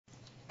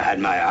had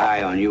my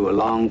eye on you a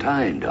long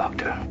time,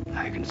 Doctor.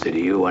 I consider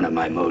you one of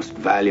my most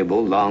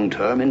valuable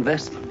long-term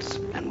investments.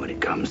 And when it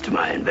comes to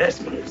my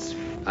investments,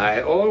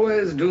 I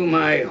always do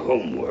my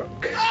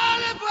homework.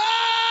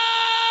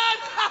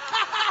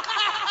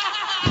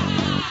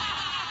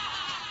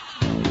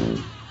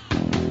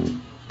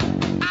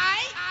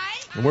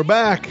 And we're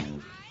back.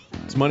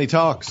 It's Money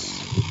Talks.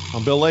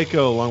 I'm Bill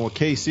Lako along with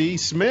KC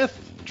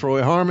Smith,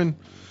 Troy Harmon.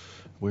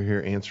 We're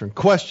here answering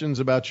questions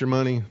about your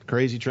money.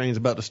 Crazy Train's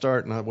about to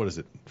start. Not what is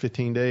it?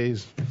 15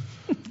 days.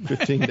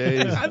 15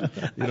 days. You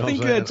know what I'm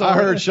saying? I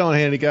heard Sean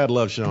Hannity. God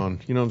love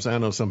Sean. You know what I'm saying? I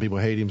know some people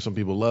hate him, some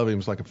people love him.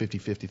 It's like a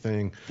 50-50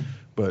 thing.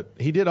 But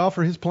he did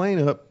offer his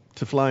plane up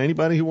to fly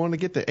anybody who wanted to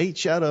get the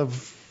H out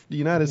of the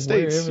United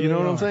States. Wherever You know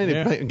what I'm saying?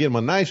 yeah. Get them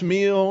a nice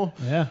meal.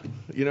 Yeah.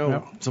 You know,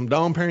 Yep. some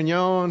Dom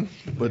Perignon.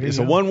 But There it's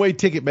you a go. one-way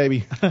ticket,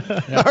 baby. I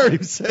heard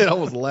him say it. I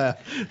was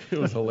laughing. It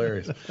was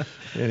hilarious.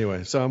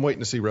 Anyway, so I'm waiting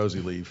to see Rosie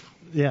leave.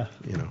 Yeah.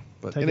 You know,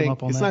 but Take it him ain't,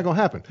 up on it's that. not going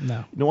to happen. No.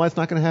 You know why it's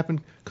not going to happen?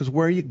 Because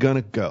where are you going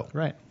to go?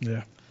 Right.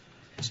 Yeah.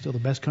 It's still the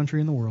best country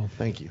in the world.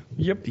 Thank you.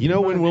 Yep. You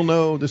know when we'll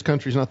know this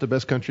country's not the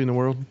best country in the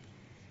world?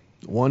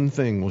 One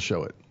thing will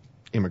show it.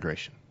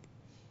 Immigration.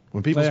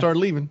 When people Yeah. start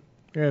leaving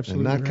You're and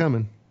absolutely not right.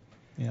 coming.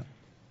 Yeah.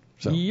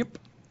 So Yep.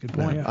 Good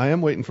now, point. Yeah. I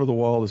am waiting for the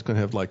wall that's going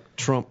to have like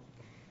Trump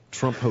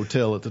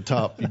Hotel at the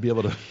top. You'd be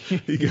able to.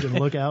 You can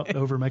look out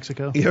over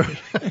Mexico. Yeah.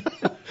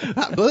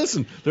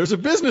 Listen, there's a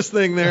business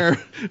thing there.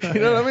 You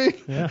know what I mean?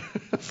 Yeah.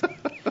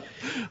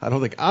 I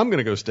don't think I'm going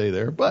to go stay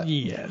there, but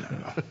Yeah.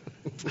 No.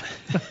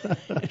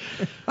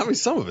 I mean,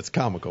 some of it's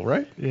comical,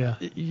 right? Yeah.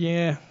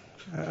 Yeah.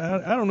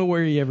 I don't know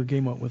where he ever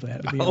came up with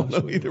that, to I be don't honest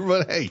know with either, you.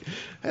 but hey,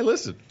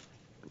 listen,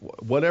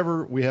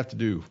 whatever we have to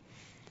do.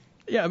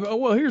 Yeah,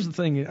 well, here's the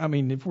thing. I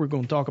mean, if we're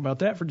going to talk about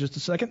that for just a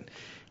second,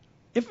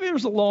 if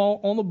there's a law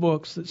on the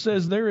books that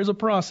says there is a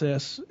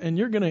process and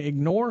you're going to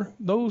ignore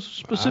those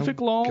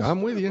specific laws,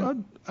 I'm with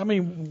you. I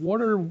mean,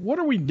 what are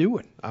we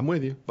doing? I'm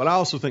with you, but I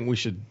also think we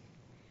should.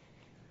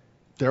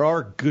 There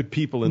are good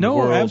people in No, the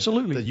world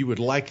absolutely. that you would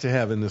like to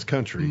have in this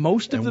country.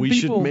 Most of and the we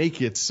people- should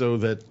make it so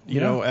that you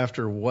Yeah. know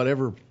after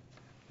whatever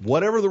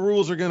the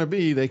rules are going to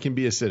be, they can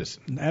be a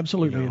citizen.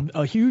 Absolutely. You know.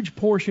 A huge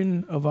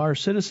portion of our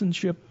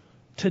citizenship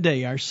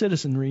today, our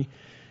citizenry,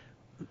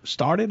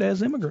 started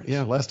as immigrants.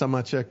 Yeah, last time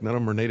I checked, none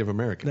of them are Native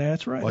American.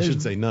 That's right. Well, I There's-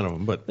 shouldn't say none of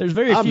them, but there's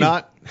very I'm few.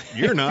 not.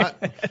 You're not.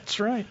 That's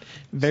right.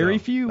 Very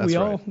So, few.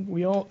 that's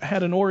We all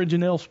had an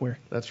origin elsewhere.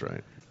 That's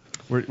right.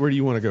 Where do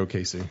you want to go,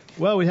 Casey?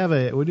 Well, we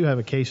do have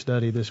a case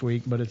study this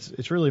week, but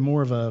it's really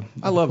more of a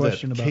I love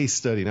question that about case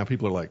study. Now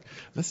people are like,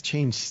 let's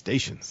change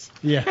stations.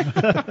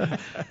 Yeah.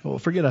 Well,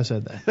 forget I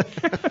said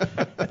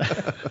that.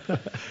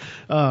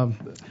 I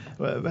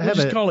We'll have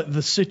just a- call it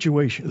the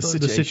situation. the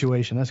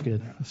situation. That's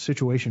good.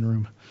 Situation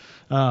room.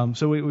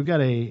 So we've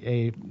got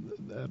a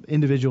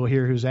individual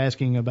here who's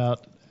asking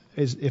about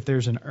if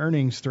there's an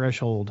earnings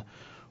threshold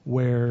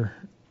where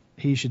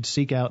he should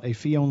seek out a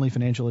fee-only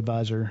financial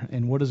advisor,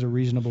 and what is a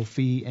reasonable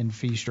fee and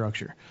fee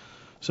structure.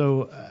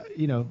 So,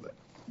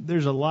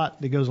 there's a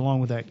lot that goes along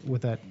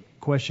with that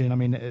question. I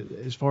mean,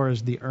 as far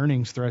as the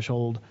earnings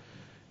threshold,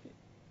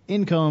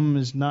 income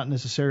is not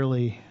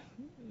necessarily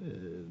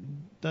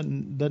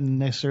doesn't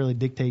necessarily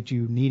dictate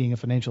you needing a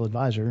financial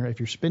advisor.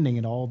 If you're spending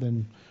it all,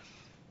 then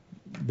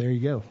there you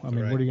go. I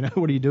mean, Right.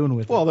 what are you doing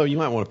with Well, it? though, you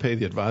might want to pay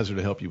the advisor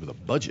to help you with a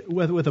budget.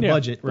 With a Yeah.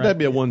 budget, right? That'd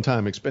be a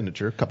one-time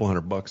expenditure, a couple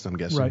 $100, I'm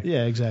guessing. Right.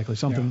 Yeah, exactly.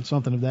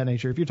 Something of that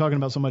nature. If you're talking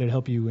about somebody to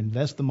help you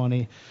invest the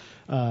money,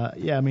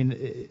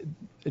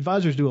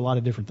 advisors do a lot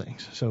of different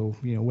things. So,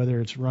 whether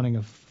it's running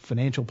a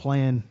financial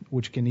plan,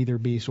 which can either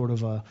be sort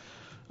of a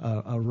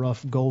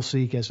rough goal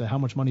seek as to how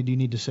much money do you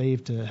need to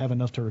save to have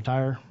enough to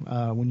retire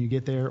when you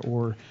get there,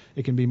 or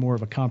it can be more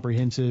of a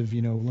comprehensive,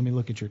 let me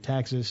look at your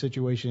taxes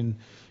situation.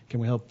 Can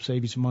we help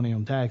save you some money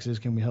on taxes?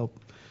 Can we help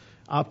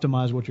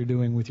optimize what you're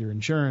doing with your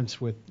insurance,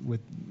 with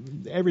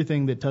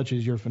everything that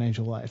touches your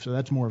financial life? So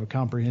that's more of a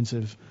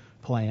comprehensive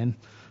plan,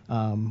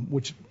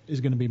 which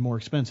is going to be more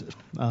expensive.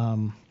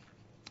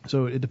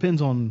 So it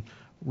depends on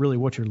really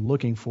what you're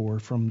looking for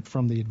from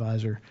the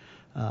advisor.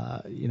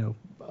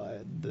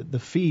 The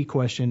fee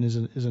question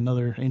is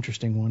another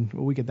interesting one.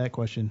 We get that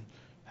question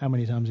how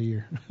many times a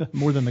year?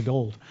 More than the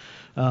gold.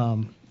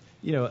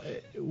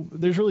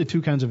 There's really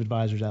two kinds of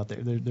advisors out there.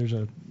 There's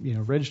a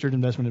registered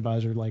investment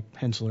advisor like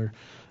Hensler,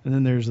 and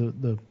then there's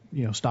the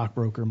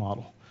stockbroker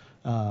model.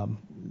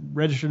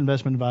 Registered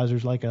investment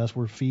advisors like us,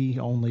 we're fee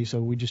only,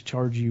 so we just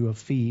charge you a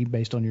fee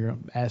based on your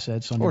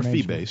assets under Or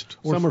management. fee-based.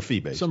 Or Some are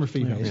fee-based. Some are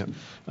fee-based.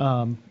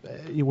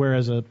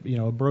 Whereas a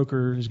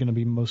broker is going to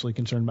be mostly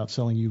concerned about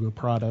selling you a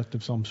product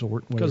of some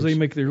sort. Because they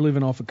make their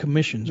living off of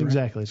commissions, right?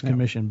 Exactly, it's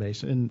commission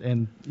based, and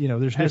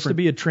there's It has to different.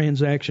 be a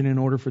transaction in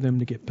order for them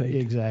to get paid.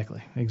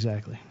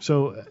 Exactly.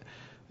 So,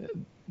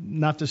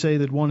 not to say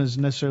that one is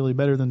necessarily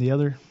better than the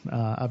other.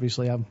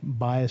 Obviously, I'm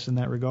biased in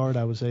that regard.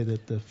 I would say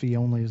that the fee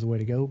only is the way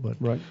to go, but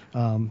Right.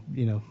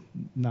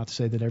 not to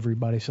say that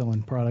everybody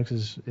selling products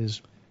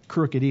is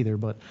crooked either.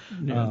 But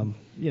Yeah.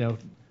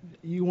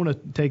 you want to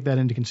take that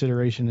into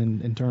consideration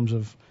in terms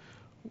of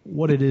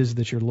what it is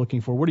that you're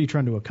looking for. What are you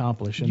trying to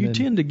accomplish? And You then,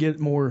 tend to get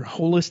more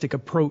holistic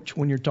approach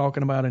when you're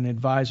talking about an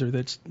advisor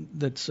that's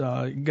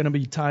going to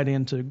be tied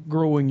into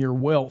growing your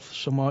wealth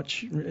so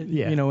much,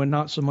 and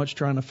not so much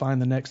trying to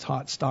find the next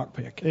hot stock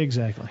pick.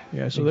 Exactly.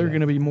 Yeah, so they're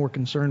going to be more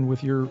concerned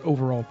with your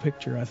overall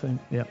picture, I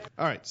think. Yep.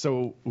 All right,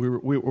 so we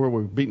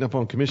were beating up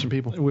on commission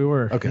people. We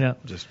were. Okay, Yeah.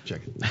 just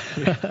checking.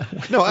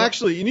 No,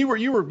 actually, and you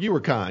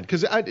were kind,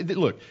 because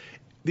look,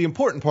 the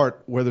important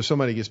part, whether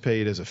somebody gets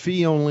paid as a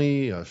fee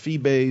only, fee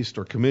based,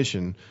 or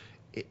commission,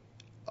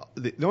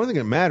 the only thing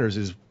that matters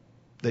is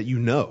that you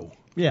know.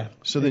 Yeah.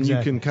 So then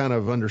exactly. you can kind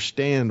of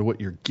understand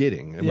what you're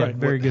getting and Yeah,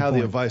 very good how the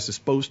point. advice is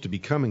supposed to be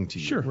coming to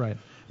you. Sure. Right.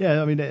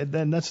 Yeah, I mean,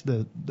 then that's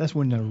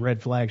when the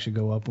red flag should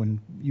go up, when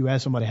you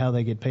ask somebody how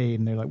they get paid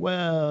and they're like,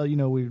 well, I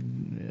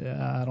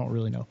don't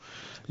really know.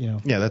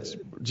 Yeah, that's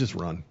just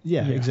run.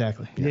 Yeah, Yeah.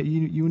 exactly. Yeah.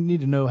 You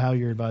need to know how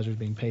your advisor is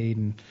being paid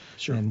and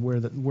Sure. and where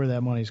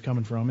that money is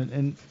coming from.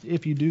 And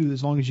if you do,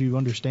 as long as you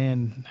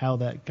understand how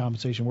that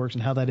compensation works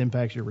and how that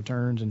impacts your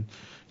returns and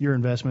your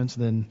investments,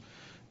 then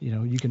you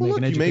can Well, make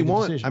an look, you may educated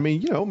want. decision. I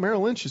mean,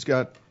 Merrill Lynch has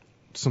got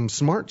some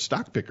smart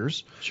stock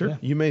pickers. Sure. Yeah.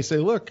 You may say,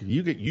 look,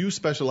 you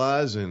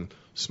specialize in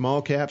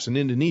small caps in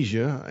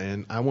Indonesia,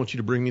 and I want you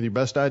to bring me your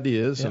best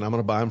ideas, Yeah. and I'm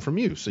going to buy them from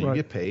you. So you Right.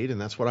 get paid, and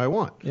that's what I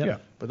want. Yep. Yeah.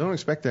 But don't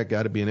expect that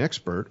guy to be an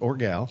expert or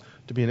gal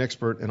to be an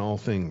expert in all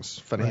things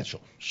financial.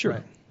 Sure.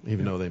 Right.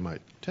 Even though they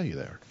might tell you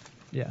they are.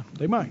 Yeah.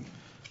 They might.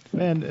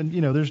 And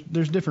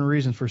there's different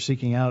reasons for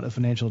seeking out a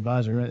financial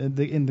advisor. In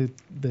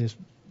the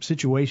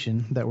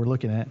situation that we're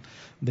looking at,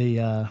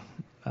 the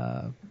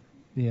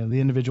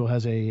individual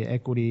has a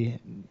equity.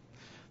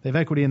 They have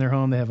equity in their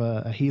home. They have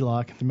a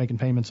HELOC. They're making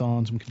payments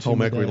on some consumer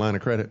Home equity debt. line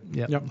of credit.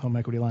 Yep. Home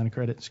equity line of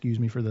credit. Excuse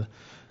me for the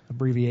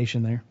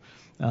abbreviation there.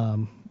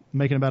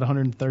 Making about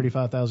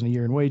 $135,000 a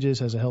year in wages.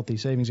 Has a healthy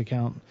savings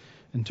account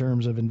in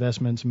terms of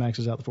investments.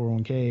 Maxes out the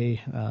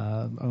 401k.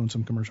 Owns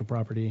some commercial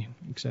property,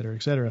 et cetera,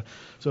 et cetera.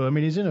 So I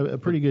mean, he's in a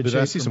pretty good Did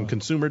shape. I see some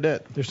consumer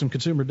debt? There's some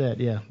consumer debt.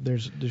 Yeah.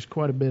 There's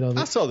quite a bit of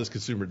I it. saw this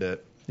consumer debt.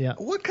 Yeah.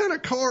 What kind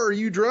of car are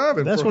you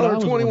driving That's for what I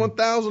was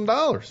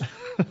 $121,000?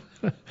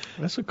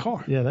 That's a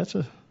car. Yeah. That's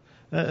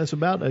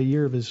about a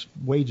year of his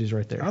wages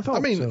right there. I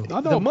thought the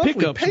thought monthly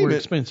pickups were payment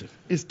expensive.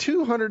 is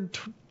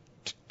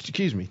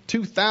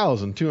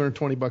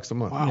 $2,220 a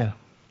month. Wow. Yeah.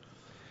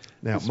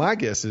 Now, my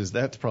guess is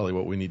that's probably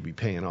what we need to be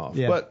paying off.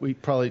 Yeah. But we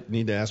probably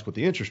need to ask what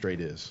the interest rate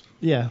is.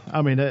 Yeah,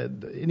 I mean,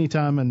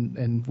 anytime,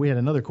 and we had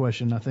another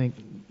question, I think,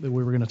 that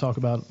we were going to talk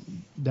about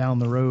down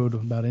the road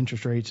about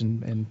interest rates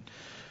and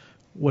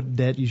what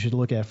debt you should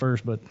look at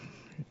first, but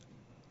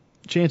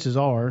chances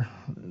are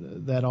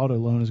that auto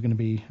loan is going to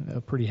be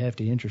a pretty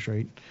hefty interest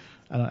rate.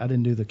 I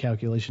didn't do the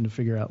calculation to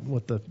figure out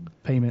what the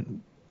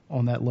payment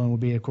on that loan would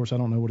be. Of course, I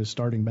don't know what his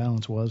starting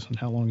balance was and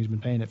how long he's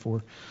been paying it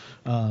for,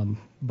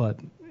 but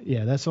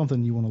yeah, that's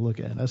something you want to look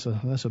at. That's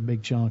a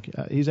big chunk.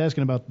 He's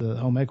asking about the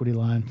home equity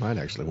line. Might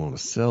actually want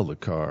to sell the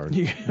car and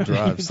Yeah.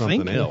 drive something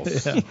Thinking.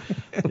 else.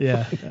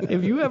 Yeah.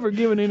 Have you ever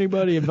given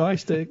anybody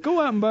advice to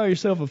go out and buy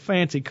yourself a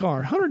fancy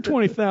car?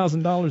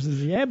 $120,000 is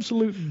the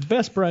absolute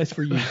best price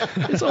for you.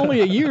 It's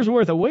only a year's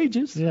worth of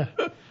wages. Yeah.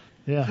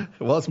 Yeah.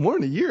 Well, it's more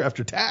than a year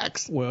after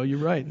tax. Well, you're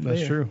right. That's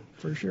there, true.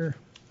 For sure.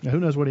 Now, who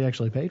knows what he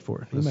actually paid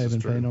for it? He This may have is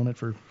been true. paying on it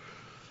for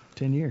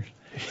 10 years.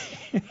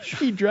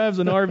 He drives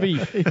an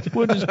RV.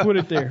 We'll just put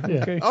it there.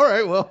 Yeah. Okay. All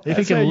right, well, If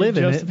That's he how can you live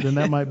in it, justify- then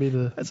that might be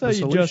the That's the how you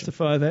solution.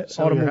 justify that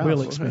Sell your automobile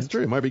house. expense. that's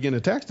true. Might be getting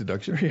a tax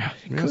deduction. Yeah,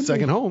 it could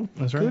Second be. home.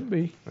 That's right. Could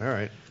be. All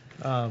right.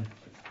 I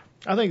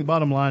think the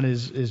bottom line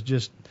is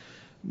just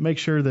make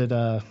sure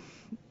that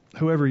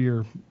whoever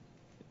you're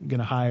going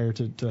to hire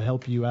to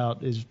help you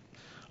out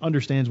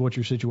understands what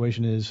your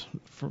situation is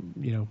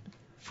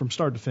from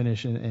start to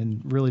finish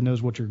and really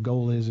knows what your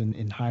goal is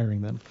in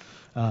hiring them.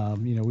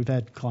 We've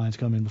had clients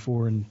come in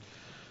before and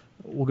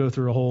we'll go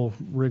through a whole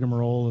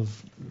rigmarole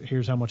of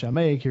here's how much I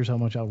make, here's how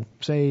much I'll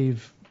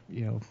save,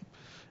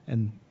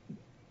 and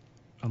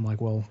I'm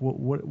like, well,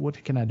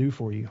 what can I do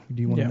for you?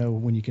 Do you want to Yeah. know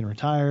when you can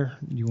retire?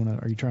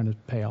 Are you trying to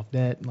pay off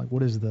debt? Like,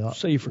 what is the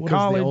Save for what is the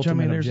college. I ultimate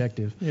mean, there's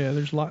objective? Yeah,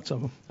 there's lots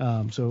of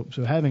them. So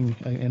having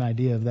an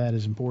idea of that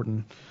is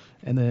important.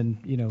 And then,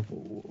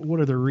 what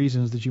are the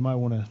reasons that you might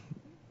want to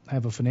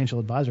have a financial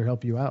advisor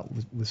help you out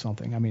with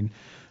something? I mean,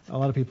 a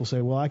lot of people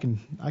say, well, I can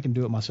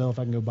do it myself.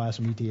 I can go buy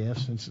some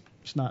ETFs.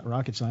 It's not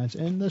rocket science.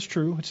 And that's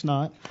true. It's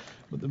not.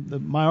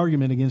 But my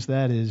argument against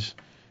that is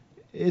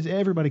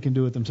everybody can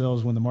do it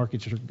themselves when the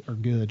markets are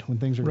good, when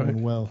things are Right.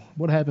 going well.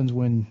 What happens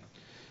when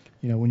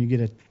you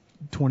get a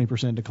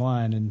 20%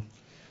 decline and,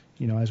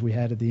 as we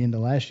had at the end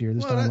of last year,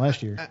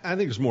 last year. I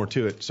think there's more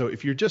to it. So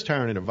if you're just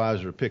hiring an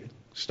advisor to pick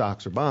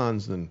stocks or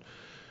bonds, then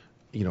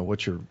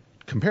what you're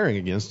comparing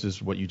against is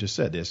what you just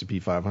said, the S&P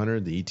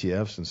 500, the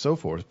ETFs, and so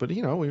forth. But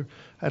we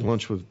had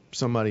lunch with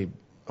somebody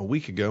a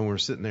week ago, and we were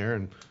sitting there,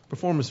 and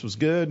performance was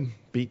good,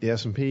 beat the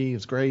S&P, it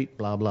was great,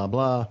 blah blah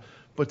blah.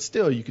 But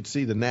still, you could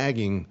see the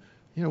nagging.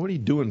 What are you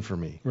doing for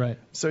me? Right.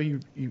 So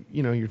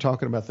you're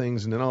talking about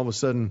things, and then all of a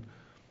sudden,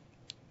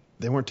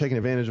 they weren't taking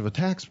advantage of a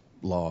tax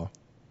law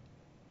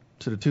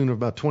to the tune of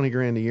about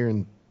 $20,000 a year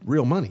in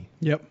real money.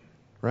 Yep.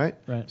 right?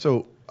 Right.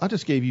 So I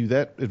just gave you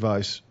that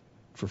advice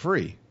for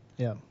free.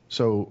 Yeah.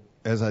 So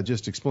as I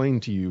just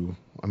explained to you,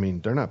 I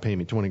mean, they're not paying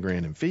me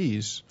 $20,000 in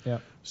fees. Yeah.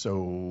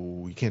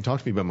 So you can't talk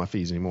to me about my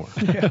fees anymore.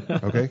 Yeah.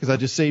 Okay? Because I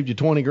just saved you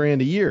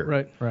 $20,000 a year.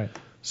 Right. Right.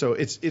 So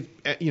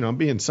I'm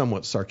being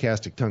somewhat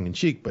sarcastic, tongue in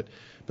cheek, but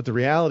the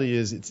reality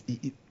is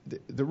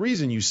the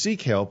reason you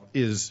seek help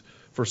is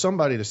for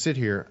somebody to sit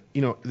here.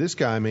 This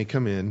guy may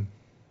come in,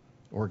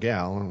 or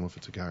gal, I don't know if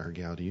it's a guy or a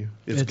gal to you.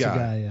 It's a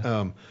guy.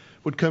 yeah.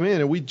 Would come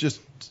in and we'd just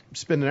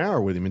spend an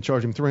hour with him and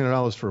charge him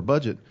 $300 for a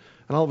budget,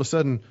 and all of a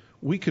sudden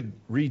we could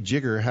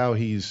rejigger how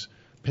he's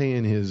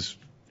paying his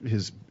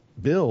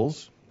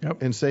bills.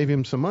 Yep. And save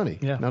him some money.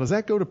 Yeah. Now, does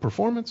that go to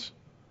performance?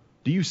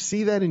 Do you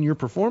see that in your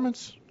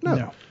performance?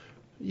 No.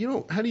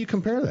 How do you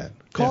compare that?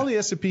 Call the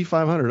S&P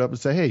 500 up and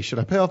say, hey, should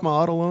I pay off my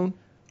auto loan?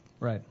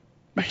 Right.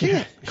 You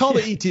can't. Call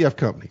the ETF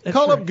company. That's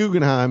Call right. up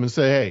Guggenheim and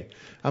say, hey,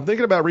 I'm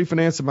thinking about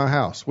refinancing my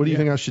house. What do you Yeah.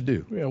 think I should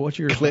do? Yeah. What's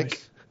your Click.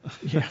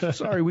 advice? Yeah.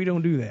 Sorry, we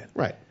don't do that.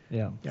 Right.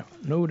 Yeah. Yeah.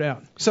 No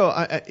doubt. So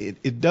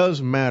it does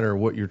matter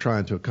what you're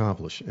trying to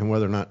accomplish and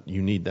whether or not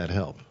you need that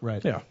help.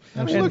 Right. Yeah.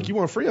 I mean, look, you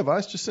want free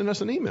advice, just send us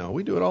an email.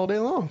 We do it all day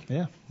long.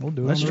 Yeah. We'll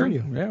do it That's on the true.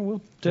 radio. Yeah.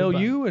 We'll tell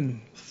you and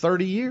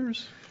 30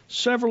 years.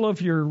 several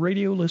of your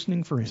radio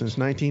listening friends. Since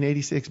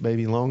 1986,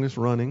 baby. Longest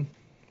running.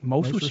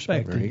 Most Most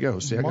respected. There you go.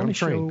 See, I got Money them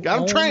trained. show Got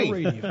them on the trained.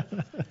 radio.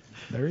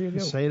 There you go.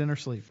 Say it in our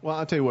sleep. Well,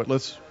 I'll tell you what,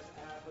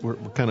 we're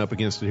kind of up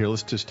against it here.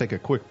 Let's just take a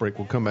quick break.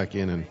 We'll come back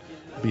in and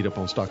beat up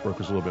on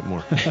stockbrokers a little bit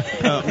more.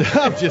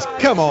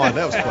 Come on,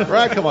 that was fun,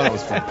 right? Come on, that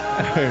was fun. All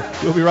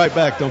right, we'll be right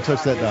back. Don't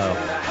touch that dial.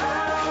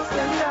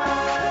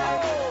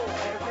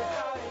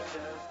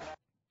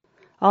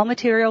 All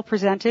material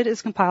presented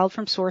is compiled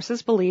from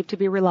sources believed to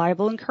be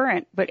reliable and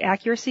current, but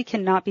accuracy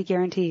cannot be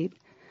guaranteed.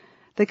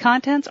 The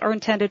contents are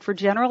intended for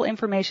general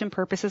information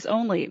purposes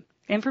only.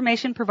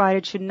 Information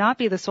provided should not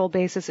be the sole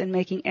basis in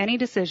making any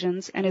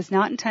decisions and is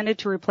not intended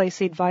to replace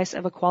the advice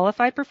of a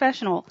qualified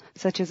professional,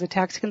 such as a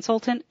tax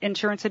consultant,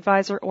 insurance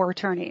advisor, or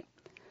attorney.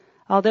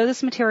 Although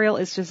this material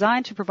is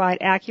designed to provide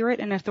accurate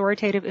and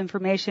authoritative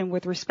information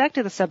with respect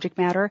to the subject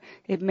matter,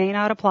 it may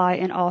not apply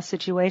in all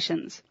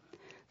situations.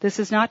 This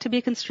is not to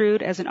be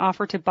construed as an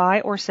offer to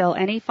buy or sell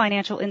any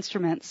financial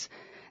instruments.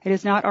 It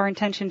is not our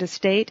intention to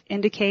state,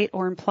 indicate,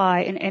 or imply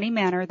in any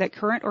manner that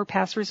current or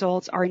past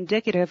results are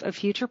indicative of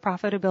future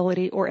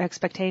profitability or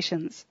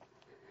expectations.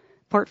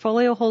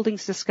 Portfolio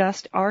holdings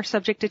discussed are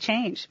subject to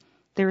change.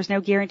 There is no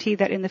guarantee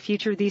that in the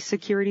future these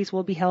securities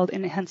will be held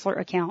in Hensler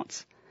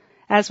accounts.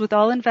 As with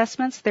all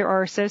investments, there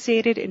are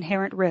associated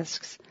inherent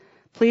risks.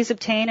 Please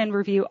obtain and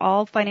review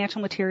all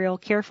financial material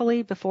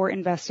carefully before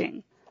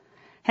investing.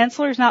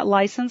 Hensler is not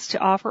licensed to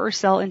offer or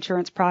sell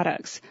insurance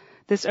products.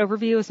 This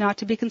overview is not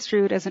to be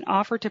construed as an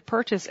offer to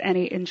purchase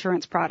any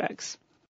insurance products.